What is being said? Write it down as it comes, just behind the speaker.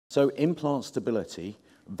So implant stability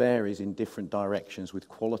varies in different directions with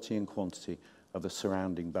quality and quantity of the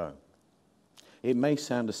surrounding bone. It may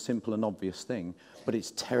sound a simple and obvious thing, but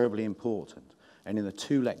it's terribly important. And in the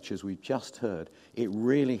 2 lectures we've just heard, it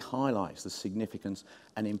really highlights the significance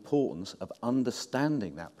and importance of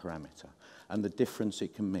understanding that parameter and the difference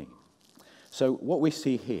it can mean. So what we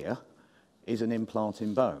see here is an implant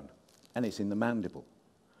in bone, and it's in the mandible.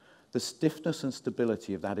 The stiffness and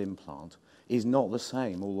stability of that implant is not the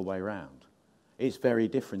same all the way around. It's very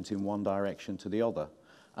different in one direction to the other,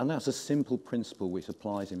 and that's a simple principle which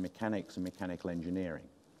applies in mechanics and mechanical engineering.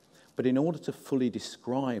 But in order to fully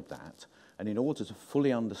describe that, and in order to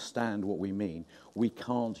fully understand what we mean, we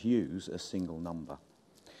can't use a single number.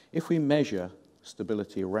 If we measure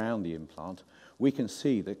stability around the implant, we can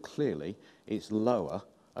see that clearly it's lower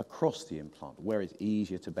across the implant, where it's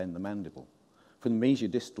easier to bend the mandible. From the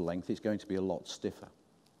mesiodistal length, it's going to be a lot stiffer.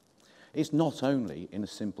 It's not only in a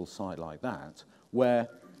simple site like that, where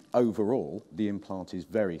overall the implant is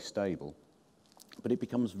very stable, but it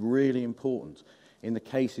becomes really important in the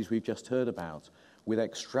cases we've just heard about with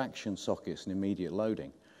extraction sockets and immediate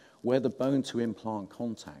loading, where the bone-to-implant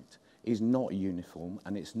contact is not uniform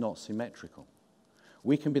and it's not symmetrical.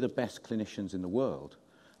 We can be the best clinicians in the world,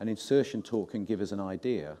 and insertion torque can give us an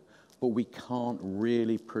idea, but we can't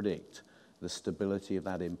really predict the stability of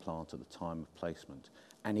that implant at the time of placement,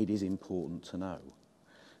 and it is important to know.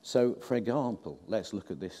 So, for example, let's look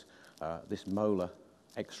at this molar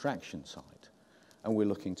extraction site, and we're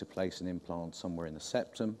looking to place an implant somewhere in the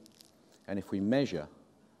septum, and if we measure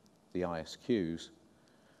the ISQs,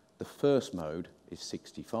 the first mode is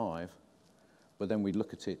 65, but then we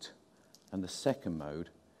look at it, and the second mode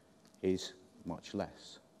is much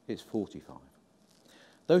less. It's 45.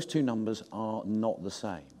 Those 2 numbers are not the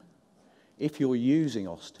same. If you're using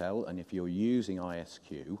Osstell and if you're using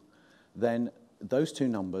ISQ, then those 2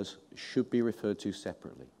 numbers should be referred to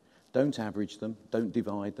separately. Don't average them, don't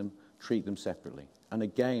divide them, treat them separately. And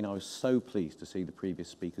again, I was so pleased to see the previous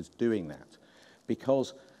speakers doing that,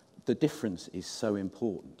 because the difference is so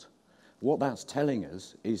important. What that's telling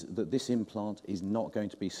us is that this implant is not going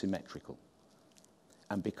to be symmetrical.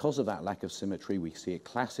 And because of that lack of symmetry, we see it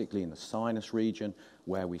classically in the sinus region,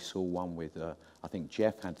 where we saw one with, I think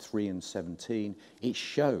Jeff had 3 and 17. It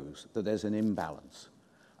shows that there's an imbalance.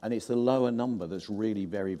 And it's the lower number that's really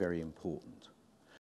very, very important.